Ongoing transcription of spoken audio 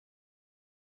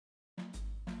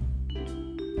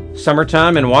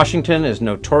Summertime in Washington is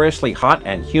notoriously hot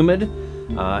and humid,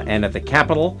 and at the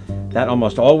Capitol, that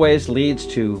almost always leads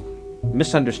to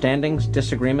misunderstandings,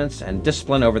 disagreements, and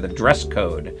discipline over the dress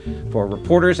code for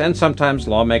reporters and sometimes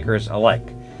lawmakers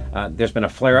alike. There's been a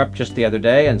flare-up just the other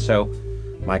day, and so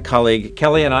my colleague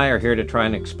Kellie and I are here to try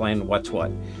and explain what's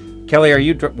what. Kellie, are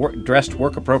you dressed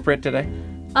work appropriate today?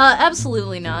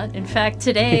 Absolutely not. In fact,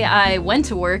 today I went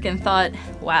to work and thought,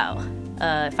 wow,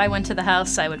 if I went to the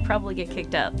house, I would probably get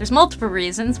kicked out. There's multiple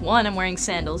reasons. One, I'm wearing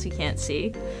sandals you can't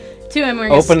see. Two, I'm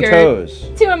wearing a skirt. Open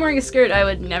toes. Two, I'm wearing a skirt I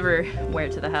would never wear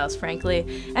to the house,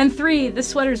 frankly. And three, this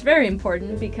sweater is very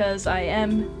important because I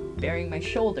am baring my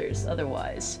shoulders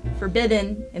otherwise.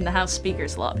 Forbidden in the House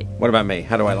Speaker's lobby. What about me?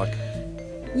 How do I look?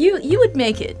 You would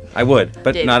make it. I would,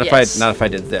 but Dave, not yes. if I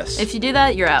did this. If you do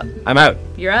that, you're out. I'm out.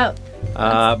 You're out.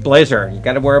 Blazer. You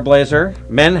got to wear a blazer.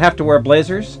 Men have to wear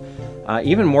blazers,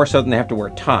 even more so than they have to wear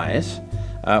ties.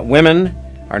 Women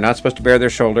are not supposed to bare their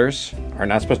shoulders, are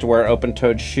not supposed to wear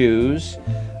open-toed shoes,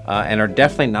 and are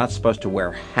definitely not supposed to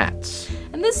wear hats.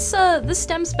 And this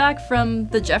stems back from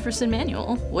the Jefferson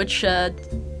Manual, which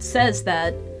says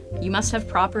that you must have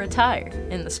proper attire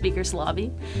in the Speaker's lobby.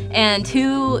 And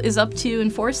who is up to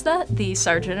enforce that? The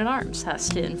Sergeant-at-Arms has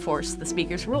to enforce the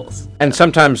Speaker's rules. And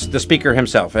sometimes the Speaker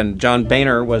himself. And John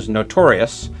Boehner was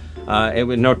notorious,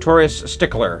 notorious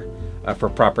stickler for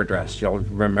proper dress. You'll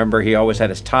remember he always had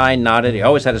his tie knotted. He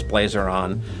always had his blazer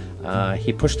on.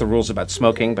 He pushed the rules about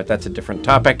smoking, but that's a different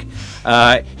topic.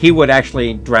 He would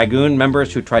actually dragoon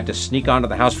members who tried to sneak onto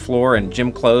the House floor in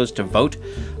gym clothes to vote.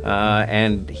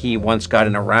 And he once got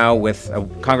in a row with a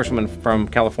congresswoman from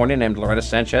California named Loretta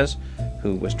Sanchez,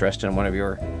 who was dressed in one of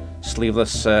your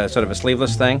sleeveless, sort of a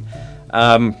sleeveless thing.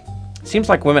 Seems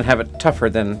like women have it tougher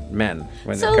than men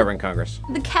when they're covering Congress.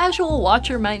 The casual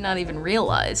watcher might not even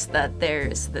realize that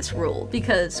there's this rule,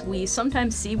 because we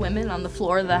sometimes see women on the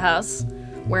floor of the House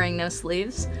wearing no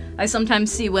sleeves. I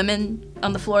sometimes see women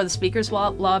on the floor of the Speaker's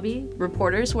lobby,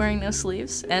 reporters wearing no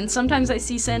sleeves, and sometimes I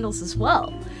see sandals as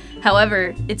well.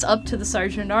 However, it's up to the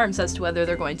Sergeant-at-Arms as to whether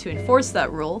they're going to enforce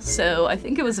that rule. So I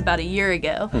think it was about a year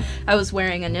ago, I was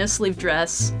wearing a no-sleeve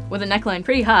dress with a neckline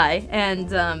pretty high, and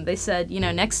they said,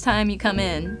 next time you come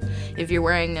in, if you're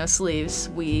wearing no sleeves,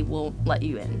 we will let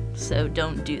you in. So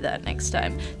don't do that next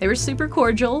time. They were super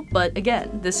cordial, but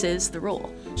again, this is the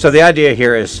rule. So the idea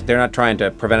here is they're not trying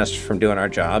to prevent us from doing our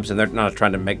jobs, and they're not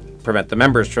trying to prevent the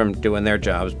members from doing their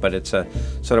jobs, but it's a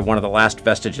sort of one of the last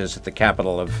vestiges at the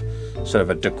Capitol of sort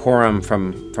of a decorum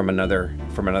from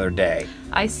another day.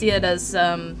 I see it as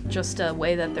just a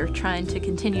way that they're trying to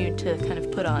continue to kind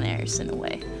of put on airs in a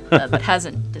way that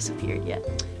hasn't disappeared yet.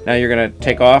 Now you're going to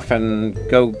take off and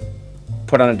go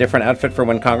put on a different outfit for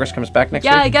when Congress comes back next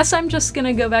week? Yeah, I guess I'm just going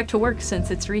to go back to work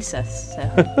since it's recess.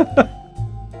 So.